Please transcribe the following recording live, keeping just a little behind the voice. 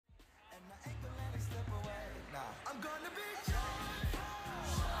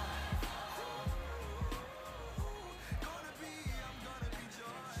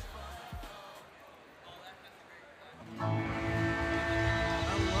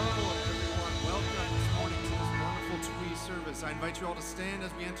So I invite you all to stand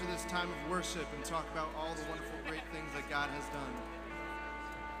as we enter this time of worship and talk about all the wonderful, great things that God has done.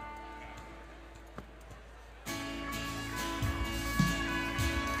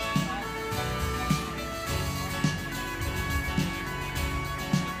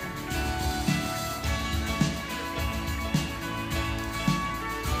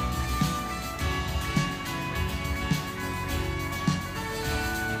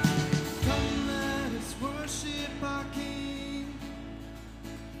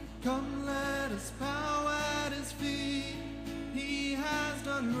 Come, let us bow at his feet. He has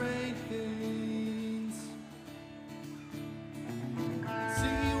done great things.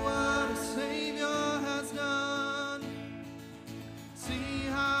 See what a Savior has done. See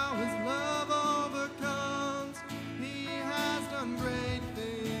how his love overcomes. He has done great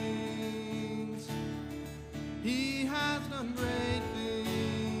things. He has done great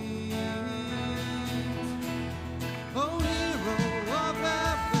things. Oh, hero of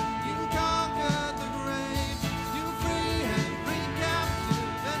heaven.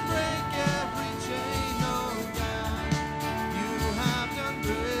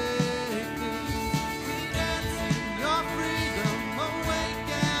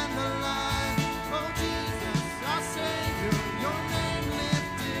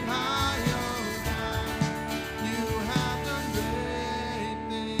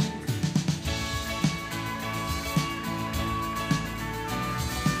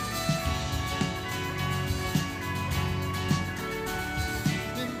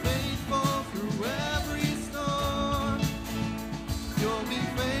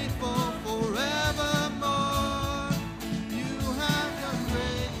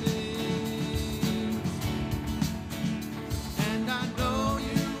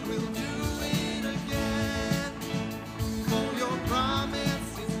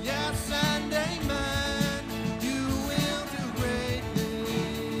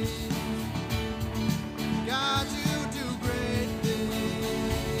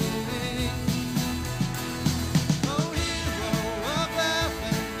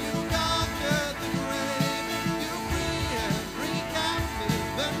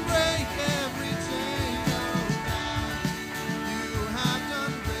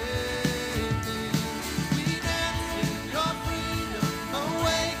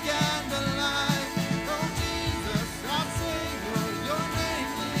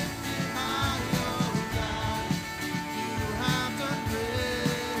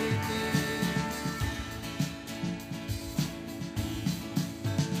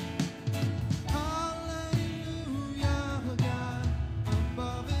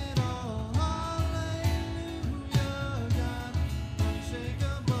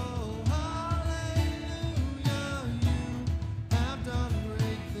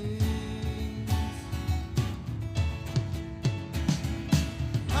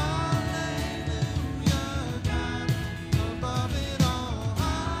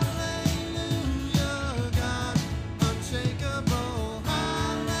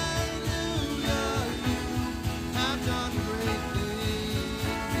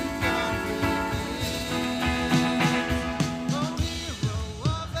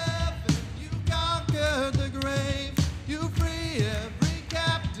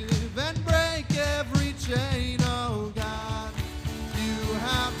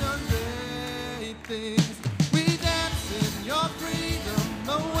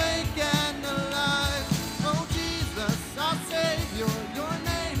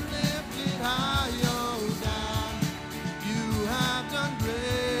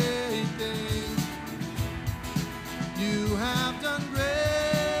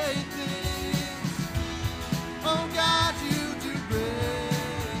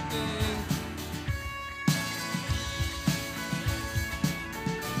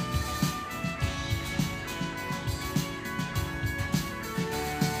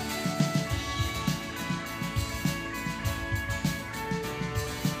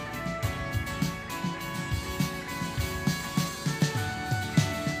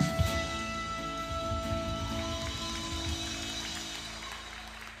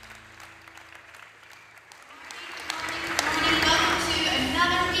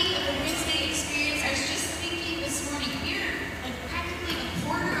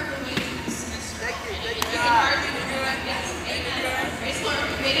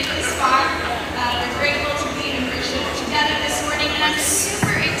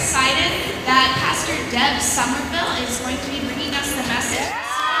 Somerville is going to be bringing us the message.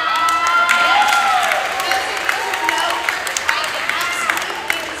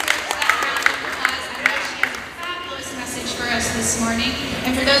 This morning. morning.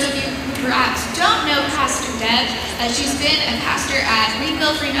 And for those of you who perhaps don't know Pastor Deb, she's been a pastor at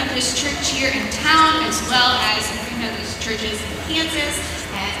Greenville Free Methodist Church here in town, as well as Free Methodist churches in Kansas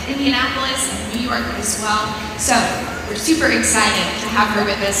and Indianapolis and New York as well. So we're super excited to have her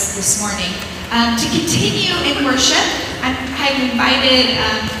with us this morning. To continue in worship, I've invited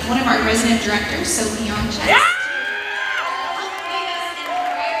one of our resident directors, Sophie Yonches. Yeah!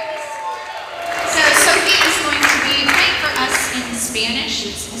 Spanish.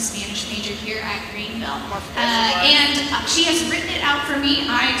 She's a Spanish major here at Greenville. And she has written it out for me.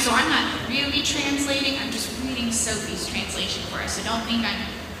 So I'm not really translating. I'm just reading Sophie's translation for us. So don't think I'm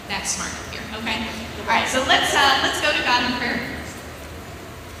that smart up here, okay? All right, so let's go to God in prayer.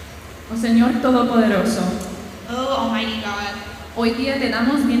 Oh Señor Todopoderoso, Oh Almighty God, hoy día te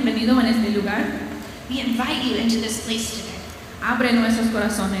damos bienvenido en este lugar. we invite you into this place today. Abre nuestros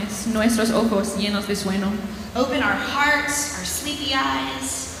corazones, nuestros ojos llenos de sueño, Open our hearts, our sleepy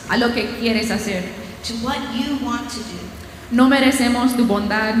eyes, a lo que quieres hacer. to what you want to do. No merecemos tu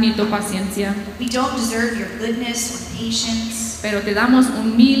bondad ni tu paciencia, We don't deserve your goodness or patience, pero te damos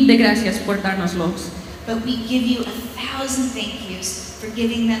 1,000 gracias por dárnoslos. but we give you 1,000 thank yous for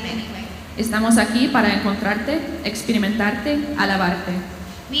giving them anyway. Estamos aquí para encontrarte, experimentarte, alabarte.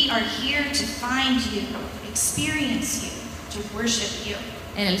 We are here to find you, experience you, to worship you.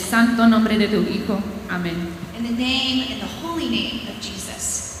 En el santo nombre de tu Hijo. Amén. In the holy name of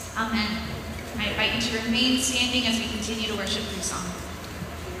Jesus. Amen. I invite you to remain standing as we continue to worship through song.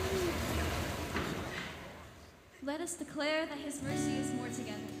 Let us declare that His mercy is more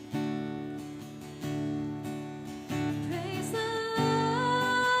together. Praise the Lord.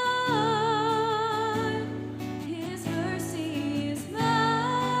 His mercy is more.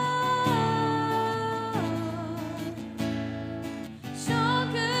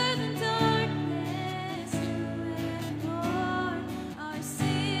 Stronger than darkness, new and more. Our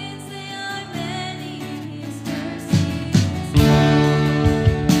sins, they are many. His mercy is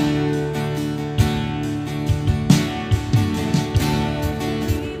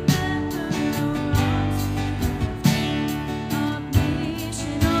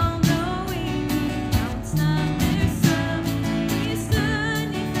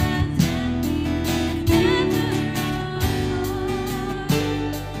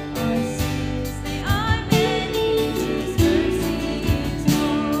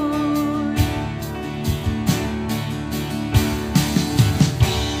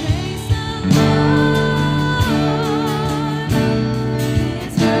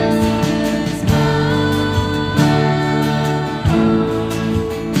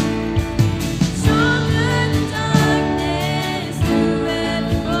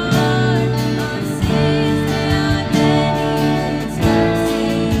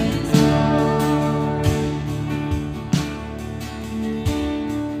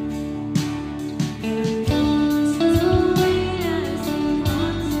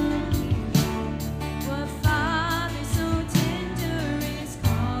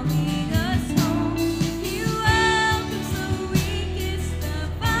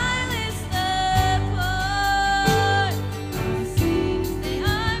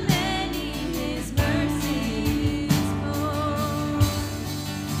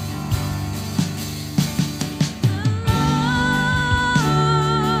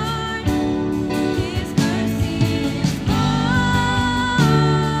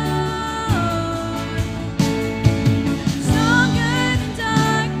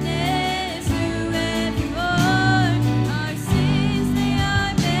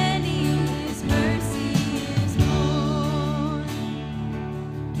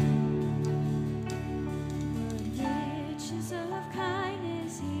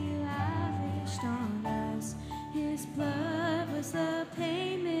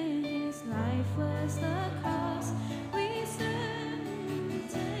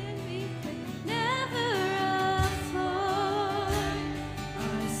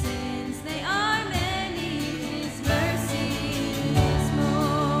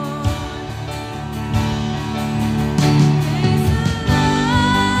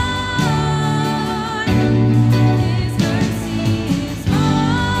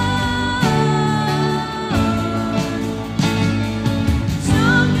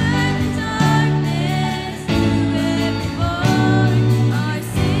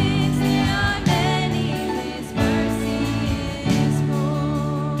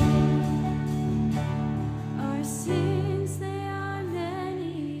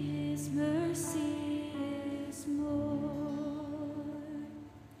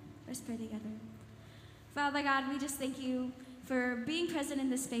Father God, we just thank you for being present in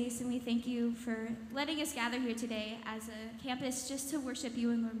this space, and we thank you for letting us gather here today as a campus just to worship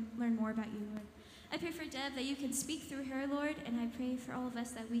you and learn more about you, Lord. I pray for Deb that you can speak through her, Lord, and I pray for all of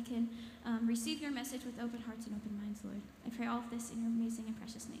us that we can receive your message with open hearts and open minds, Lord. I pray all of this in your amazing and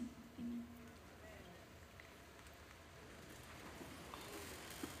precious name. Amen.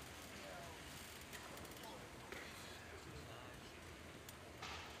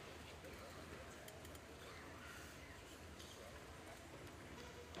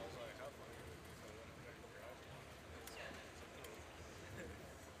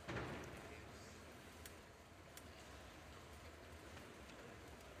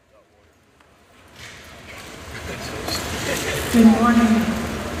 Good morning.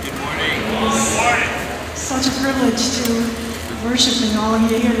 Good morning. It is such a privilege to worship with all of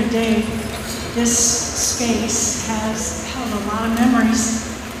you here today. This space has held a lot of memories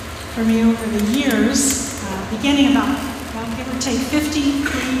for me over the years, beginning about give or take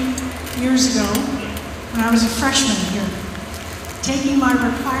 53 years ago when I was a freshman here, taking my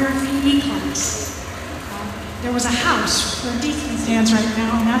required PE class. There was a house where Deacon stands right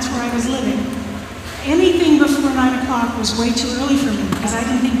now, and that's where I was living. Anything before 9 o'clock was way too early for me because I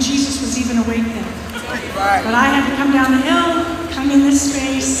didn't think Jesus was even awake then. But I had to come down the hill, come in this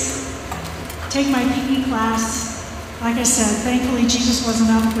space, take my PE class. Like I said, thankfully Jesus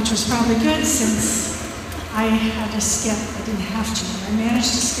wasn't up, which was probably good since I had to skip. I didn't have to. I managed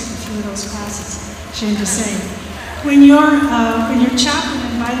to skip a few of those classes, shame to say. When your chaplain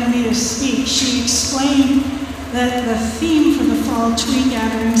invited me to speak, she explained that the theme for the fall TWE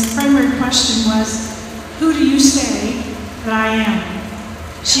gatherings, the primary question was, who do you say that I am?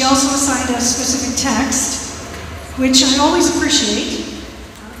 She also assigned a specific text, which I always appreciate.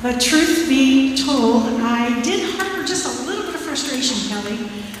 But truth be told, I did harbor just a little bit of frustration, Kelly,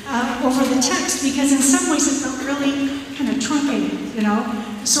 over the text, because in some ways it felt really kind of truncated,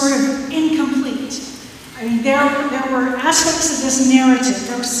 sort of incomplete. I mean, there were aspects of this narrative,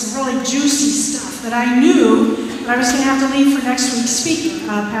 there was some really juicy stuff that I knew that I was going to have to leave for next week's speaker,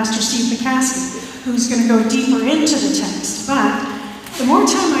 Pastor Steve McCaskey, who's going to go deeper into the text. But the more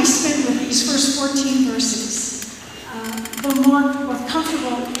time I spent with these first 14 verses, the more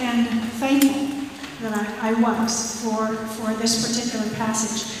comfortable and thankful that I was for this particular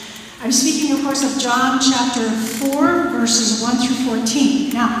passage. I'm speaking, of course, of John chapter 4, verses 1 through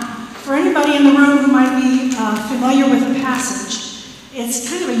 14. Now, for anybody in the room who might be familiar with the passage, it's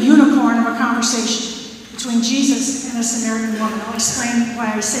kind of a unicorn of a conversation between Jesus and a Samaritan woman. I'll explain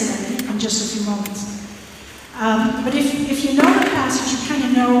why I say that in just a few moments. But if you know the passage, you kind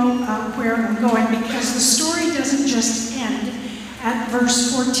of know where I'm going, because the story doesn't just end at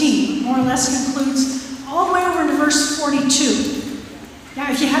verse 14. More or less concludes all the way over to verse 42.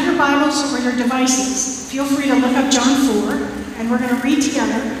 Now, if you have your Bibles or your devices, feel free to look up John 4, and we're going to read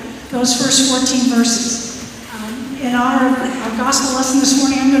together those first 14 verses. In our gospel lesson this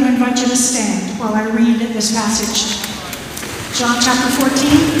morning, I'm going to invite you to stand while I read this passage. John chapter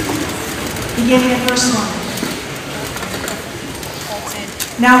 14, beginning at verse 1.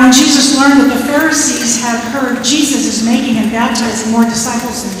 Now when Jesus learned that the Pharisees had heard Jesus is making and baptizing more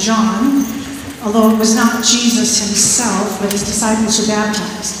disciples than John, although it was not Jesus himself, but his disciples who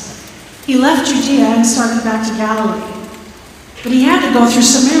baptized, he left Judea and started back to Galilee. But he had to go through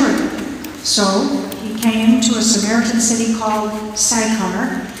Samaria. So he came to a Samaritan city called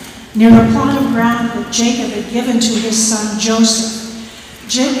Sychar, near the plot of ground that Jacob had given to his son Joseph.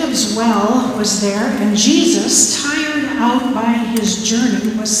 Jacob's well was there, and Jesus, tired out by his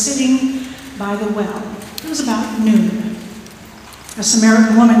journey, was sitting by the well. It was about noon. A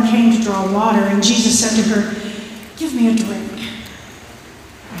Samaritan woman came to draw water, and Jesus said to her, "Give me a drink."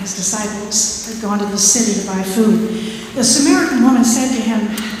 His disciples had gone to the city to buy food. The Samaritan woman said to him,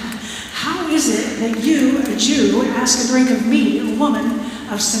 "How is it that you, a Jew, ask a drink of me, a woman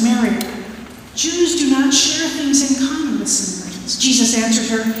of Samaria? Jews do not share things in common with Samaritans." Jesus answered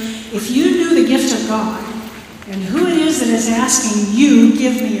her, "If you knew the gift of God, and who it is that is asking you,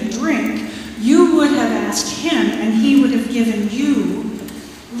 'Give me a drink,' you would have asked him, and he would have given you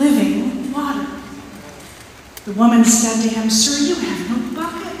living water." The woman said to him, "Sir, you have no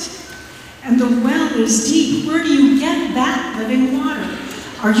bucket, and the well is deep. Where do you get that living water?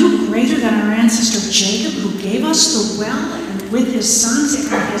 Are you greater than our ancestor Jacob, who gave us the well, and with his sons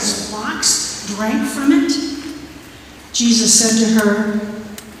and his flocks drank from it?" Jesus said to her,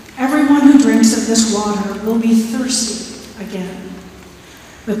 "Everyone who drinks of this water will be thirsty again.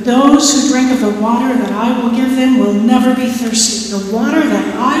 But those who drink of the water that I will give them will never be thirsty. The water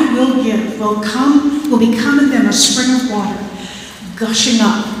that I will give will become in them a spring of water, gushing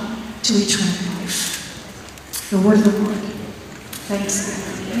up to eternal life." The word of the Lord.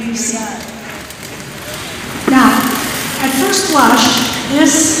 Thanksgiving. You see that? Now, at first blush,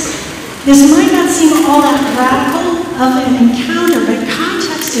 this might not seem all that radical of an encounter, but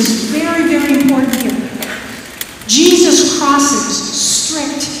context is very, very important here. Jesus crosses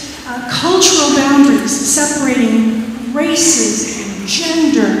strict cultural boundaries separating races and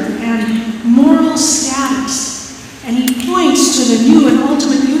gender and moral status, and he points to the new and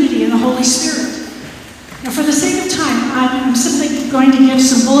ultimate unity in the Holy Spirit. Now, for the sake of time, I'm simply going to give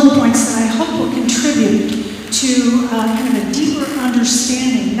some bullet points that I hope will contribute to kind of a deeper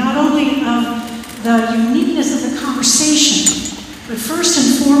understanding, not only of the uniqueness of the conversation, but first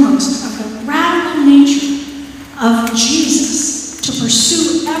and foremost of the radical nature of Jesus to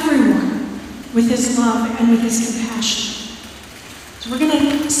pursue everyone with his love and with his compassion. So we're going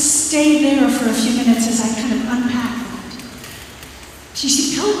to stay there for a few minutes as I kind of unpack that. So you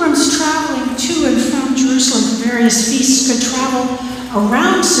see, pilgrims traveling to and from Jerusalem for various feasts could travel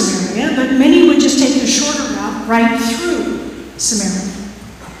around Samaria, but many would just take the shorter route right through Samaria.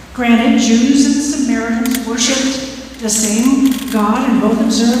 Granted, Jews and Samaritans worshipped the same God and both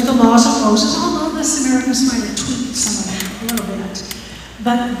observed the laws of Moses, although the Samaritans might have tweaked some of them a little bit.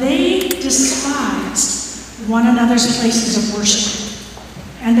 But they despised one another's places of worship,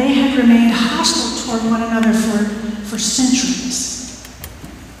 and they had remained hostile toward one another for centuries.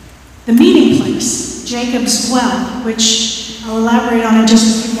 The meeting place, Jacob's well, which I'll elaborate on in just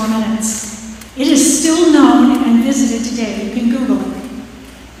a few more minutes, it is still known and visited today. You can Google it.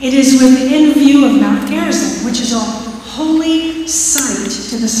 It is within view of Mount Gerizim, which is a holy site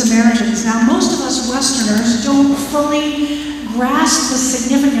to the Samaritans. Now, most of us Westerners don't fully grasp the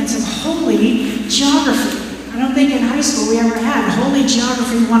significance of holy geography. I don't think in high school we ever had Holy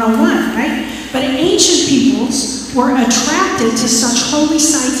Geography 101, right? But ancient peoples were attracted to such holy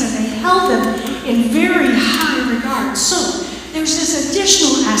sites and they held them in very high regard. So there's this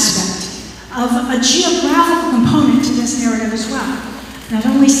additional aspect of a geographical component to this narrative as well. Not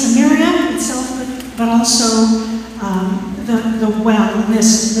only Samaria itself, but also the well,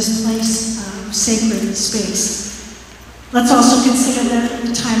 this place, sacred space. Let's also consider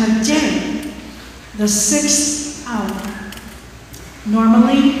the time of day. The 6th hour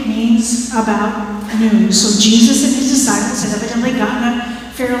normally means about noon. So Jesus and his disciples had evidently gotten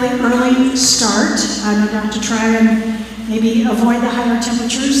a fairly early start, no doubt to try and maybe avoid the higher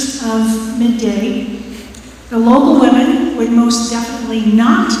temperatures of midday. The local women would most definitely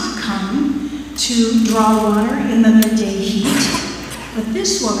not come to draw water in the midday heat, but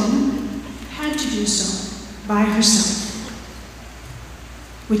this woman had to do so by herself,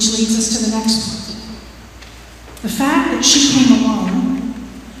 which leads us to the next point. The fact that she came alone,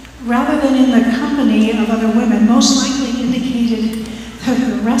 rather than in the company of other women, most likely indicated that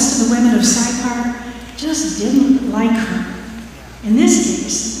the rest of the women of Sychar just didn't like her. In this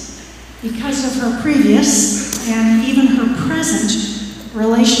case, because of her previous and even her present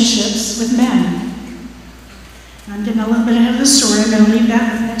relationships with men. I'm getting a little bit ahead of the story. I'm going to leave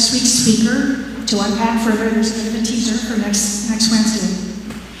that with next week's speaker to unpack further. There's a bit of a teaser for next Wednesday.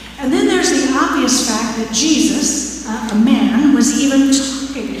 And then there's the obvious fact that Jesus, a man, was even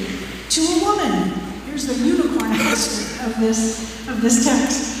talking to a woman. Here's the unicorn aspect of this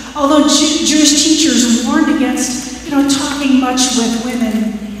text. Although Jewish teachers warned against, talking much with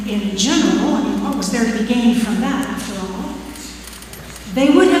women in general, I mean, what was there to be gained from that, after all?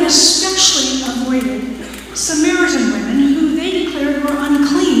 They would have especially avoided Samaritan women who they declared were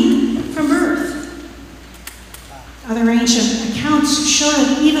unclean from birth. Other ancient accounts show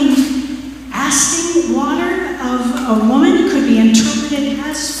that even asking water of a woman could be interpreted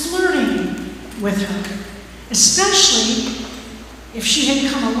as flirting with her, especially if she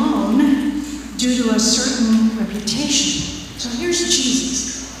had come alone due to a certain reputation. So here's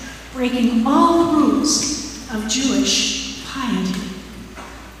Jesus, breaking all rules of Jewish piety.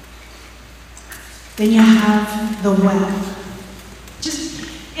 Then you have the well. Just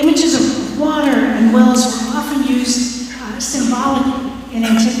images of water and wells were often used symbolically in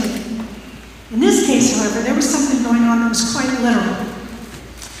antiquity. In this case, however, there was something going on that was quite literal.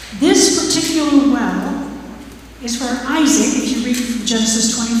 This particular well is where Isaac, if you read from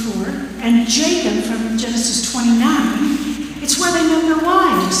Genesis 24, and Jacob from Genesis 29, it's where they met their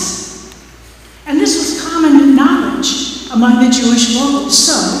wives. And this was common knowledge among the Jewish locals.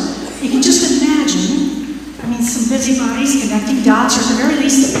 So you can just imagine, some busybodies connecting dots, or at the very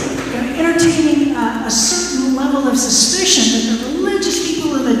least, entertaining a certain level of suspicion that the religious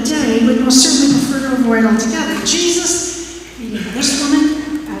people of the day would most certainly prefer to avoid altogether. Jesus meeting this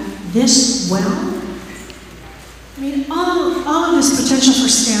woman at this well. All of this potential for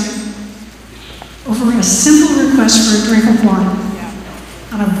scandal over a simple request for a drink of water.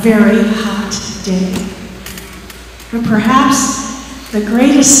 on a very hot day. But perhaps the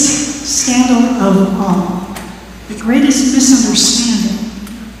greatest scandal of all, the greatest misunderstanding,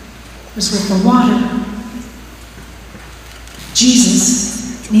 was with the water.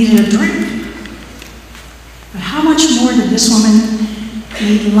 Jesus needed a drink. But how much more did this woman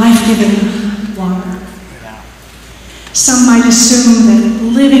need life-giving water? Some might assume that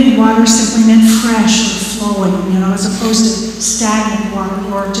living water simply meant fresh or flowing, as opposed to stagnant water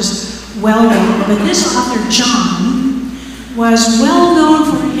or just well water. But this author, John, was well known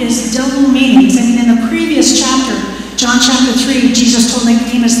for his double meanings. I mean, in the previous chapter, John chapter 3, Jesus told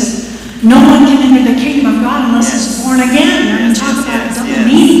Nicodemus that no one can enter the kingdom of God unless he's born again. And he talked about double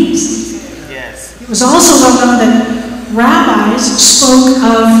meanings. It was also well known that rabbis spoke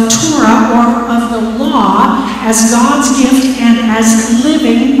of Torah or of the law as God's gift and as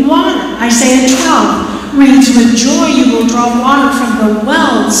living water. Isaiah 12 reads, "With joy you will draw water from the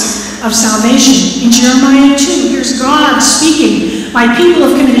wells of salvation." In Jeremiah 2, here's God speaking, "My people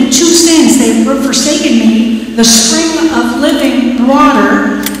have committed two sins. They have forsaken me, the spring of living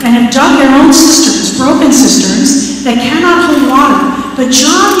water, and have dug their own cisterns, broken cisterns, that cannot hold water." But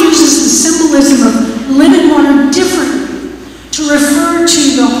John uses the symbolism of living water differently, to refer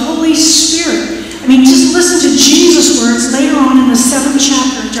to the Holy Spirit. I mean, just listen to Jesus' words later on in the 7th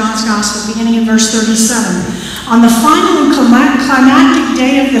chapter of John's Gospel, beginning in verse 37. On the final and climactic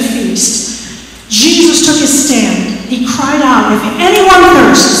day of the feast, Jesus took his stand. He cried out, "If anyone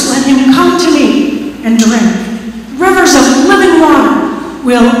thirsts, let him come to me and drink. Rivers of living water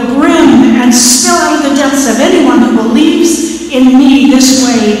will brim and spill out of the depths of anyone who believes in me this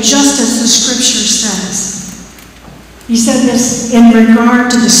way, just as the scripture says." He said this in regard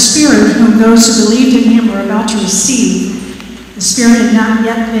to the Spirit whom those who believed in him were about to receive. The Spirit had not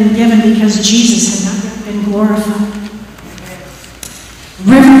yet been given because Jesus had not yet been glorified.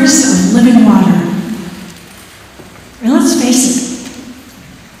 Rivers of living water. And let's face it,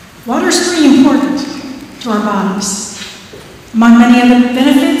 water is pretty important to our bodies. Among many other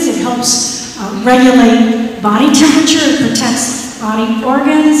benefits, it helps regulate body temperature, it protects body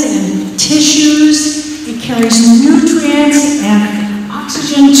organs and tissues. It carries nutrients and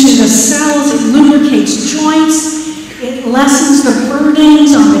oxygen to the cells. It lubricates joints. It lessens the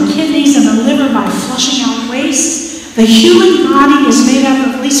burdens on the kidneys and the liver by flushing out waste. The human body is made up,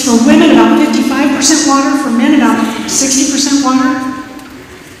 at least for women, about 55% water, for men, about 60% water.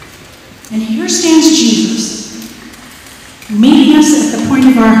 And here stands Jesus, meeting us at the point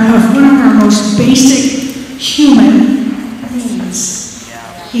of one of our most basic human needs.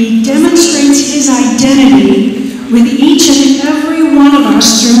 He demonstrates his identity with each and every one of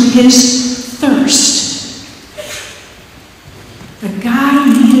us through his thirst. The guy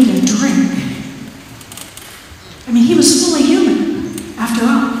needed a drink. I mean, he was fully human, after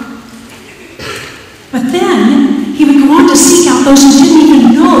all. But then, he would go on to seek out those who didn't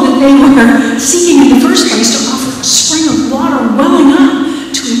even know that they were seeking in the first place to offer a spring of water welling up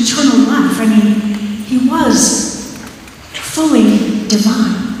to eternal life. I mean, he was fully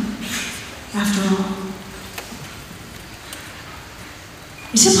divine, after all.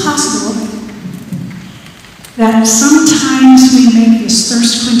 Is it possible that sometimes we make this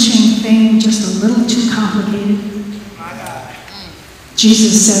thirst-quenching thing just a little too complicated?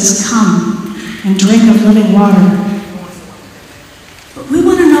 Jesus says, "Come and drink of living water." But we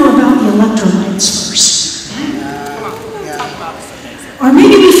want to know about the electrolytes first. Or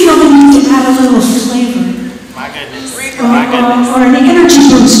maybe we feel the need to add a little flavor. Or an energy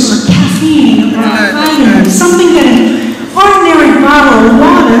boost, or caffeine, or a vitamin, something that an ordinary bottle of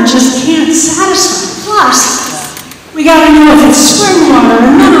water just can't satisfy. Plus, we got to know if it's spring water,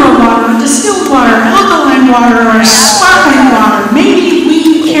 or mineral water, or distilled water, alkaline water, or sparkling water. Maybe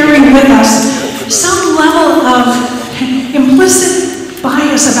we carry with us some level of implicit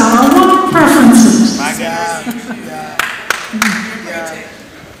bias about our water preferences.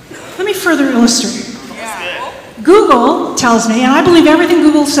 Let me further illustrate. Google tells me, and I believe everything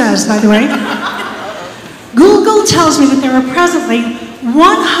Google says, by the way, Google tells me that there are presently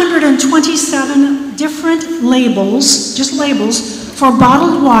 127 different labels, just labels, for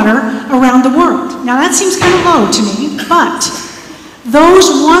bottled water around the world. Now that seems kind of low to me, but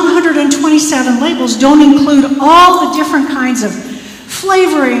those 127 labels don't include all the different kinds of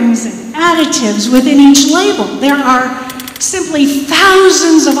flavorings and additives within each label. There are simply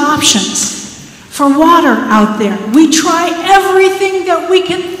thousands of options for water out there. We try everything that we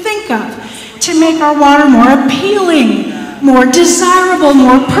can think of to make our water more appealing, more desirable,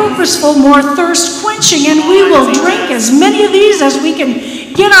 more purposeful, more thirst-quenching, and we will drink as many of these as we can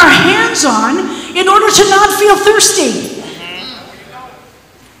get our hands on in order to not feel thirsty.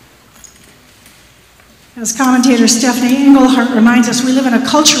 As commentator Stephanie Englehart reminds us, we live in a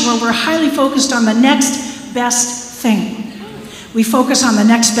culture where we're highly focused on the next best thing. We focus on the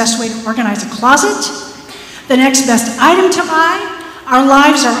next best way to organize a closet, the next best item to buy. Our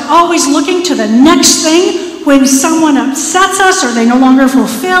lives are always looking to the next thing. When someone upsets us or they no longer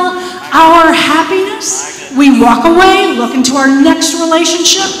fulfill our happiness, we walk away, look into our next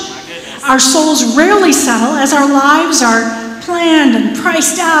relationship. Our souls rarely settle as our lives are planned and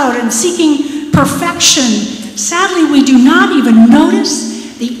priced out and seeking perfection. Sadly, we do not even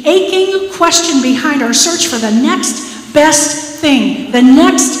notice the aching question behind our search for the next best thing, the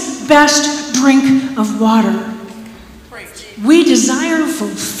next best drink of water. We desire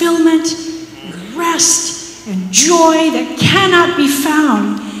fulfillment, and rest, and joy that cannot be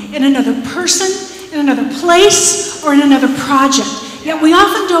found in another person, in another place, or in another project. Yet we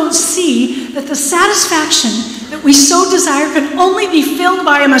often don't see that the satisfaction that we so desire can only be filled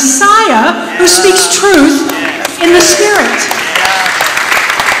by a Messiah who speaks truth in the Spirit.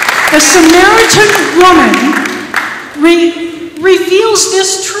 The Samaritan woman reveals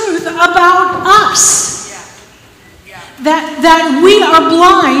this truth about us. That we are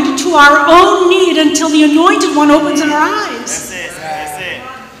blind to our own need until the Anointed One opens our eyes. That's it.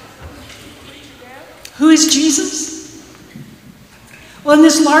 Who is Jesus? Well, in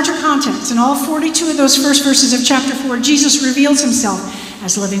this larger context, in all 42 of those first verses of chapter 4, Jesus reveals himself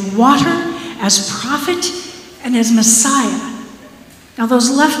as living water, as prophet, and as Messiah. Now, those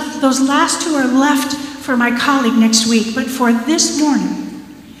last two are left for my colleague next week, but for this morning,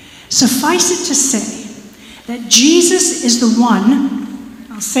 suffice it to say that Jesus is the one,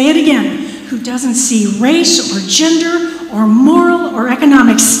 I'll say it again, who doesn't see race or gender or moral or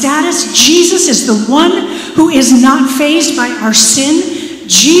economic status. Jesus is the one who is not fazed by our sin.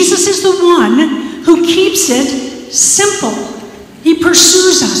 Jesus is the one who keeps it simple. He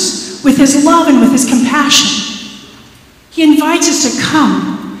pursues us with his love and with his compassion. He invites us to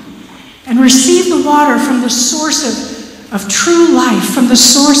come and receive the water from the source of true life, from the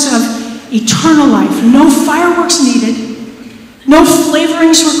source of eternal life. No fireworks needed, no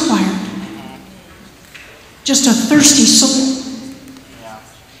flavorings required. Just a thirsty soul.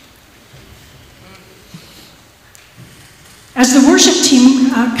 As the worship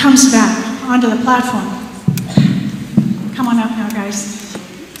team comes back onto the platform, come on up now, guys.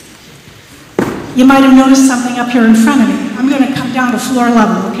 You might have noticed something up here in front of me. I'm going to come down to floor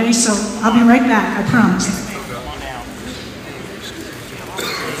level, okay? So I'll be right back, I promise.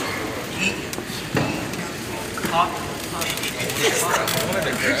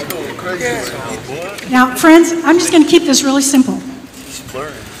 Now, friends, I'm just going to keep this really simple.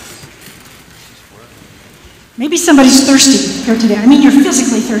 Maybe somebody's thirsty here today. I mean, you're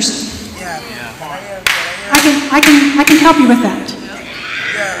physically thirsty. I can help you with that.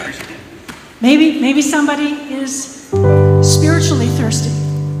 Maybe somebody is spiritually thirsty.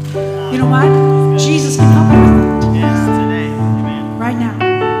 You know what? Jesus can help you with that. Right now.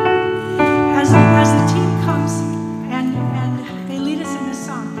 As the team comes and they lead us in this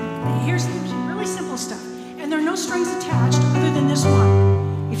song, here's some really simple stuff. And there are no strings attached other than this one.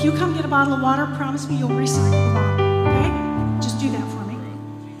 If you come get a bottle of water, promise me you'll recycle the bottle, okay? Just do that for me.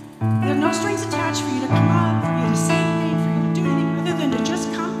 There are no strings attached for you to come up, for you to say anything, for you to do anything, other than to just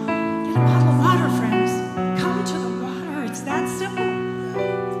come get a bottle of water, friends. Come to the water. It's that simple.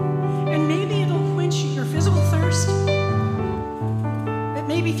 And maybe it'll quench your physical thirst. But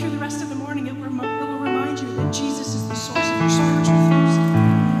maybe through the rest of the morning it will remind you that Jesus is the source of your spiritual thirst.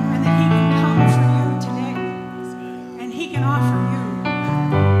 And that he can come for you today. And he can offer you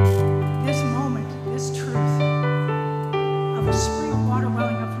this moment, this truth of a spring of water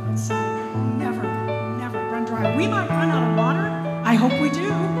welling up from inside. Never, never run dry. We might run out of water. I hope we do,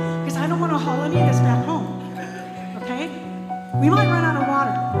 because I don't want to haul any of this back home. Okay? We might run out of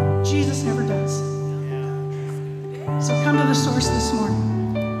water. Jesus never does. So come to the source this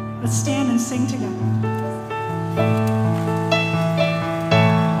morning. Let's stand and sing together.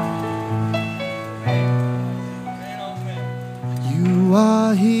 You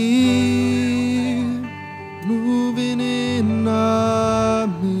are here, moving in our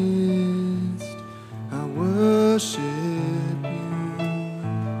midst. I worship you.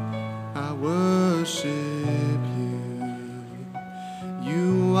 I worship you.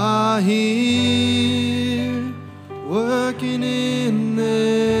 You are here, working in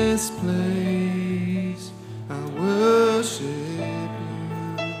this place. I worship you.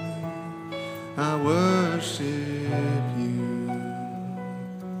 I worship you.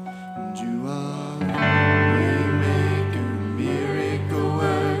 And you are waymaker, miracle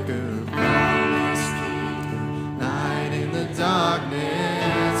worker, promise keeper, light in the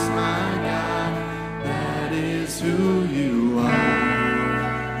darkness, my God.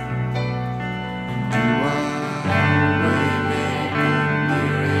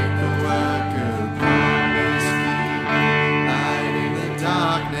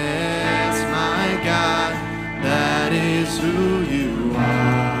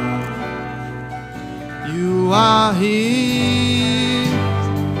 You are here,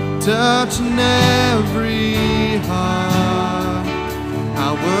 touching every heart.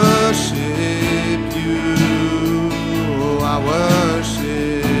 I worship you, oh, I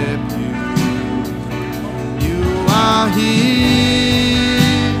worship you. You are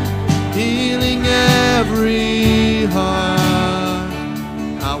here, healing every heart.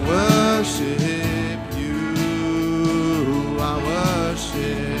 I worship you, I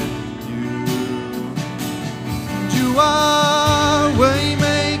worship you. You are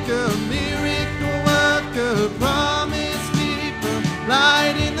waymaker, miracle worker, promise keeper,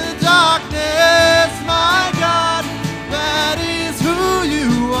 light in the darkness, my God, that is who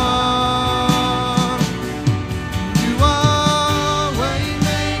you are. You are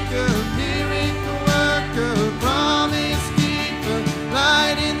waymaker, miracle worker, promise keeper,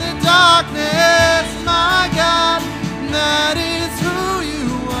 light in the darkness, my God, that is who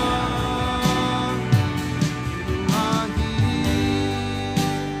you are. You are here,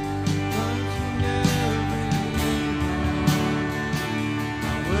 touching every heart.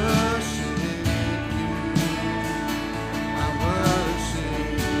 I worship you, I worship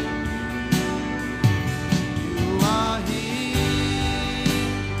you. You are here,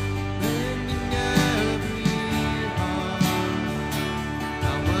 mending every heart.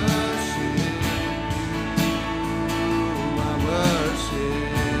 I worship you, I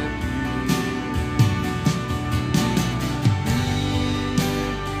worship you.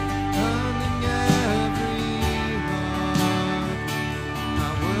 Turning every heart. I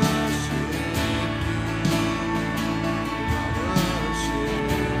worship you, I worship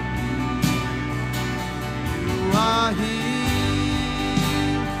you. You are here.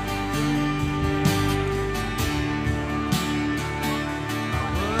 I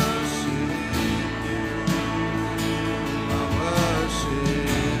worship you, I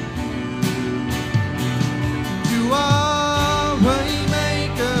worship you. You are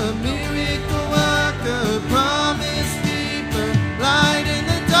waymaker, miracle worker, promise keeper, light in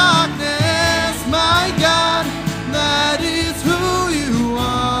the darkness, my God, that is who you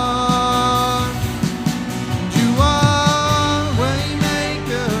are. You are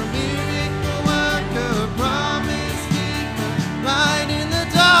waymaker, miracle worker, promise keeper, light in the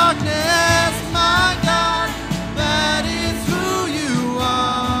darkness, my God, that is who you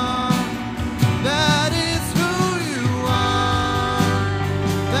are. That is who you are.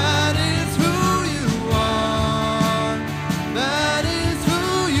 That is who you are. That is who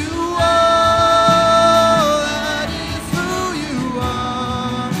you are. That is who you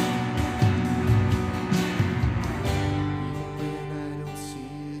are. Even when I don't see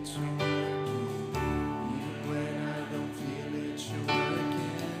it, you're working. Even when I don't feel it, you're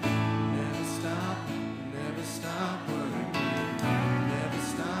working. Never stop working.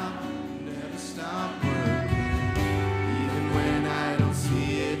 Never stop working. Even when I don't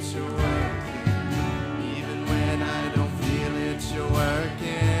see it, you're working. Even when I don't feel it, you're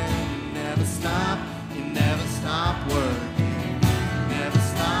working. You never stop working.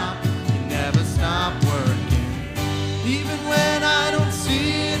 You never stop working. Even when I don't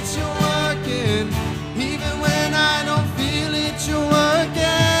see it, you're working. Even when I don't feel it, you're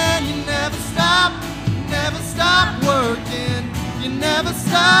working. You never stop working. You never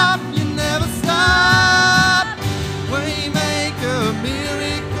stop. Waymaker,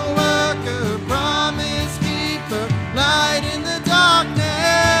 miracle worker, promise keeper, light in the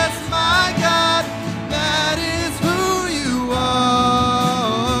darkness, my God, that is who you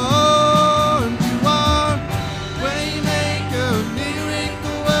are. You are waymaker,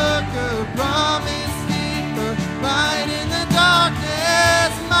 miracle worker, promise keeper, light in the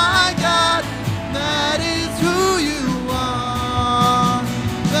darkness, my God, that is who you are.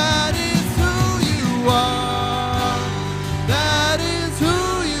 That is who you are. That is who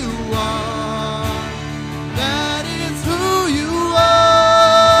you are. That is who you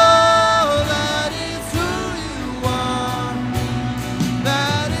are. That is who you are.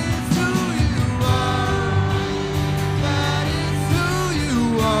 That is who you are. That is who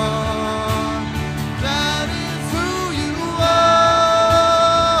you are. That is who you are.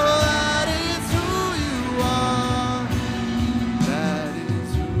 That is who you are. That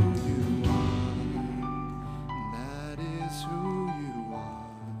is who you are. That is who you are.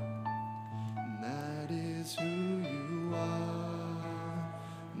 That is who you are.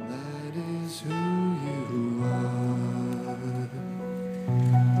 That is who you are.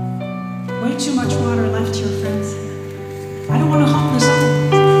 Way too much water left here, friends. I don't want to hold this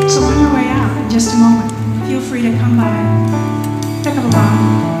up. So on your way out, in just a moment, feel free to come by, pick up a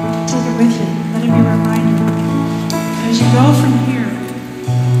bottle, take it with you, let it be a reminder. And as you go from here,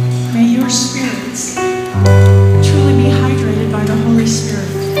 may your spirits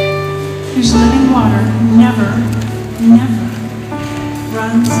whose living water never, never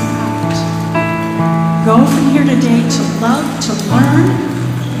runs out. Go from here today to love, to learn,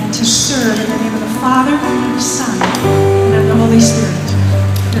 and to serve in the name of the Father, and of the Son, and of the Holy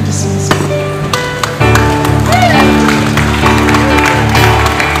Spirit. You're dismissed.